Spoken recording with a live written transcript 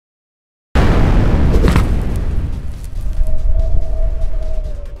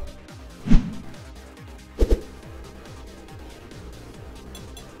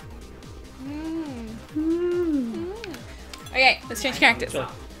let's change characters. Sure.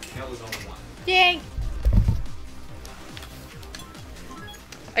 Yay!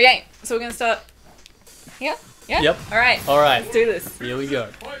 Okay, so we're gonna start here? Yeah? Yep. Alright. Alright. Let's do this. Here we go.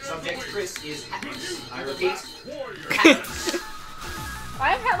 Subject Chris is hatless. I repeat,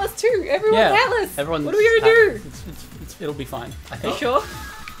 I'm hatless too. Everyone's Yeah. hatless. Everyone's What are we gonna do? It'll be fine. I Are think. you sure?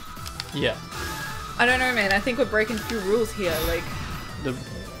 Yeah. I don't know, man. I think we're breaking a few rules here. The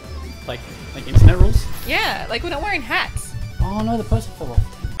like internet rules. Yeah, like we're not wearing hats. Oh no, the poster fell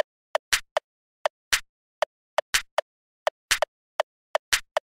off.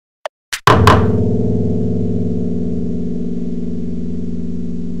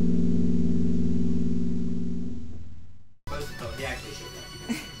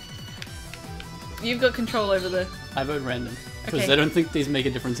 You've got control over the... I vote random because Okay. I don't think these make a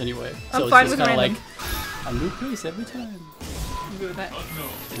difference anyway. So I'm fine it's with just kind of random. like a new piece every time. I'm good with that.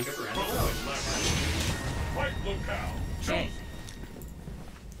 Okay.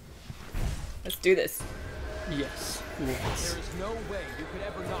 Let's do this. Yes. There is no way you could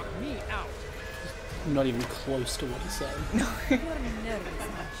ever knock me out. Not even close to what he's saying.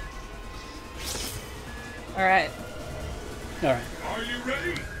 Alright. Alright. Are you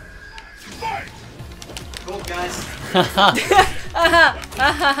ready? Fight! cool guys.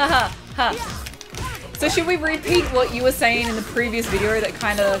 So should we repeat what you were saying in the previous video that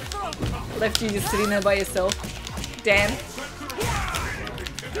kind of left you just sitting there by yourself? Dan?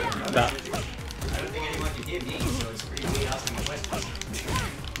 Nah. I don't think anyone can hear me, so it's pretty weird asking a question.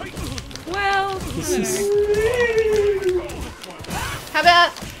 Well, I don't know. How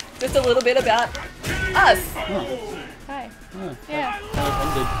about just a little bit about us? Oh. Hi. Oh. Yeah. That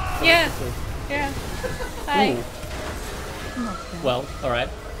ended. Yeah. So- Yeah. Hi. Ooh. Well, alright.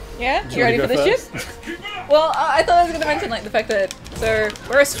 Yeah? Do You ready wanna for go this first? shit? Well, I thought I was going to mention like the fact that, so,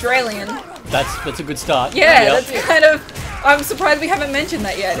 we're Australian. That's a good start. Yeah, Yep. that's kind of, I'm surprised we haven't mentioned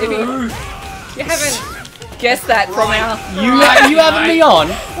that yet. If you haven't guessed that from our... You haven't me on.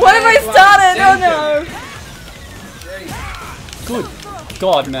 What have I started? Oh no! Good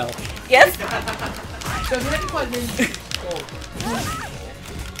God, Mel. Yes?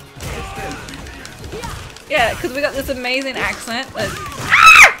 Yeah, because we got this amazing accent.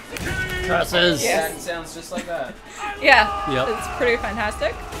 Curses. Yeah. Sounds just like that. Yeah, Yep. it's pretty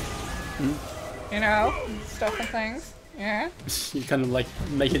fantastic. Mm. You know, stuff and things. Yeah. You kind of like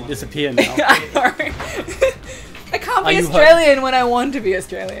make it disappear now. I can't Are be you Australian when I want to be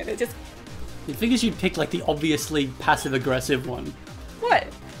Australian. It just... You figures you'd pick like the obviously passive-aggressive one. What?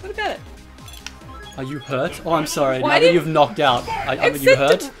 What about it? Are you hurt? Oh, I'm sorry. Why now that did- you've knocked out, are It you said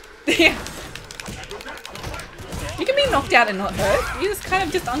hurt? to- Yeah. You can be knocked out and not hurt. You're just kind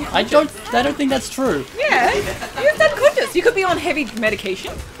of just unconscious. I don't think that's true. Yeah, you're just unconscious. You could be on heavy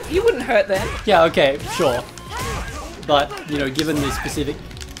medication. You wouldn't hurt then. Yeah, okay, sure. But, you know, given the specific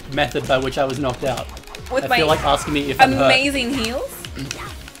method by which I was knocked out, With I my feel like asking me if I'm hurt. amazing heels.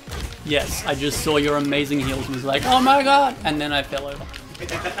 Yes, I just saw your amazing heels and was like, oh my god! And then I fell over.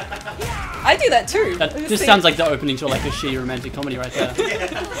 I do that too. That just sounds like the opening to like a shitty romantic comedy right there.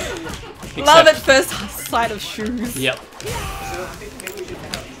 Love at Except- first sight of shoes. Yep.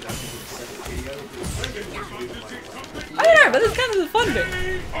 I don't know, but it's kind of the fun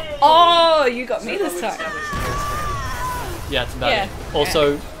bit. Oh, you got me this time. Yeah, it's about Yeah. it.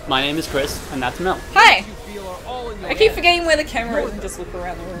 Also, my name is Chris, and that's Mel. Hi. Feel are all in your I keep head. forgetting where the camera is and just look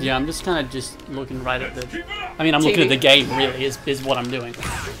around the room. Yeah, I'm just kind of just looking right at the... I mean, I'm looking TV. at the game, really, is what I'm doing.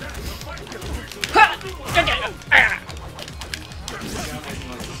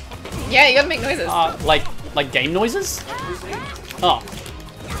 Yeah, you gotta make noises. Like game noises? Oh.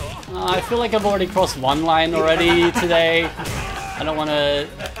 I feel like I've already crossed one line already today. I don't want to...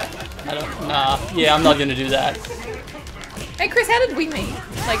 Nah. Yeah, I'm not going to do that. Hey Chris, how did we meet?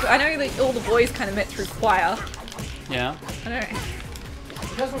 Like, I know that all the boys kind of met through choir. Yeah. I don't know.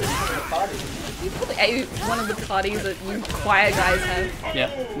 Because we're just at a party. You probably ate one of the parties that you choir guys have.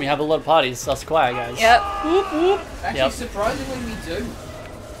 Yep. We have a lot of parties, us choir guys. Yep. Whoop whoop. Actually, Yep. surprisingly, we do.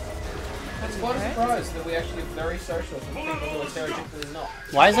 That's quite a surprise that we actually are very social from people who are stereotypically not.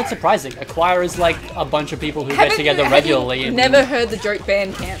 Why is that surprising? A choir is like a bunch of people who get together regularly. You never heard the joke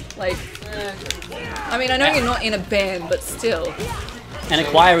band camp? Like, I mean, I know you're not in a band, but still. And a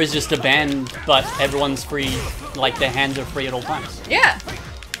choir is just a band, but everyone's free, like their hands are free at all times. Yeah.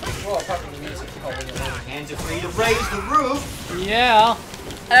 Well, apart from the music, probably. Hands are free to raise the roof. Yeah.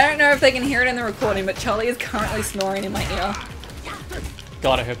 I don't know if they can hear it in the recording, but Charlie is currently snoring in my ear.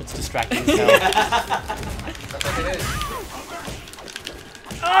 God, I hope it's distracting. I think it is.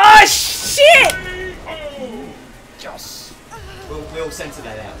 Oh shit! Joss. We'll censor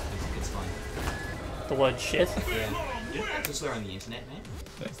that out. It's fine. The word shit. Yeah. You don't have to swear on the internet, man.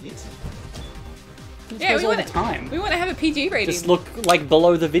 It's the internet. Yeah, we all want the time. We want to have a PG rating. Just look like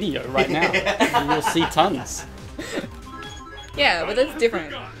below the video right now, and you'll see tons. Yeah, but that's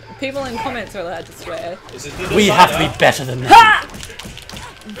different. People in comments are allowed to swear. We have to be better than that.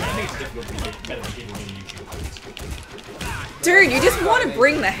 Dude, you just want to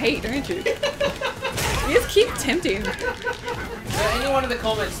bring the hate, don't you? You just keep tempting. So anyone in the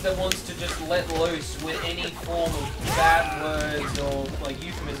comments that wants to just let loose with any form of bad words or like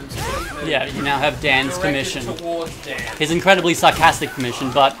euphemisms, please do. Yeah, you now have Dan's Directed commission. towards Dan. His incredibly sarcastic commission,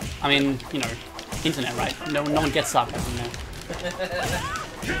 but I mean, you know, internet, right? No one gets sarcasm there.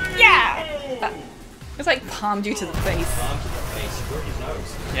 Yeah! It's like palmed you to the face. Arm to the face, you broke his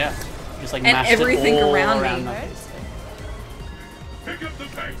nose. Yeah, just like And mashed everything it all around me. my face. Pick up the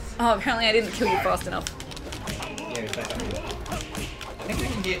pace. Oh, apparently I didn't kill you fast enough. Yeah, it's back up here. I think we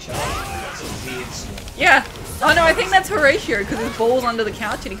can hear Charlie. That's a weird snort. Yeah. Oh no, I think that's Horatio because his ball's under the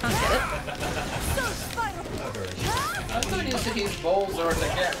couch and he can't get it. I thought he said his balls are in the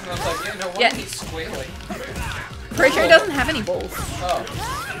cat, and I was like, yeah, no wonder Yeah. he's squealing. Horatio doesn't have any balls. Oh.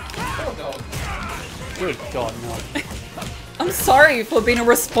 Poor dog. Good God, no. I'm sorry for being a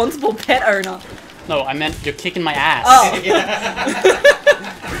responsible pet owner. No, I meant you're kicking my ass. Oh.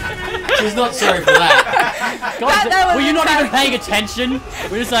 She's not sorry for that. God, That was were you not even entirely- paying attention?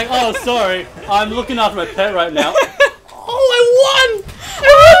 We're just like, oh, sorry, I'm looking after my pet right now. Oh, I won!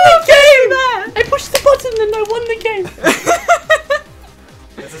 I won the game! I pushed the button and I won the game.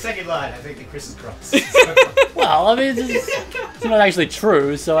 That's the second line. I think that Chris is cross. Well, I mean, it's not actually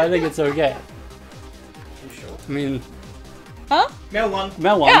true, so I think it's okay. Sure. I mean, Huh? Mel won.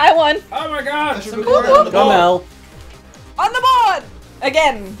 Mel won. Yeah, I won. Oh my god! Should some we blood go on the Go ball. Mel. On the board!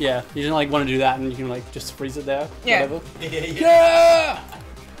 Again. Yeah, you didn't like want to do that, and you can like just freeze it there. Yeah. Whatever. Yeah.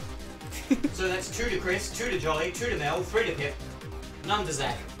 So that's 2 to Chris, 2 to Jolly, 2 to Mel, 3 to Pip, none to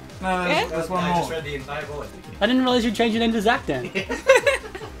Zach. No, Yeah? there's one I more. just read the entire board. I didn't realize you changed your name to Zach Dan.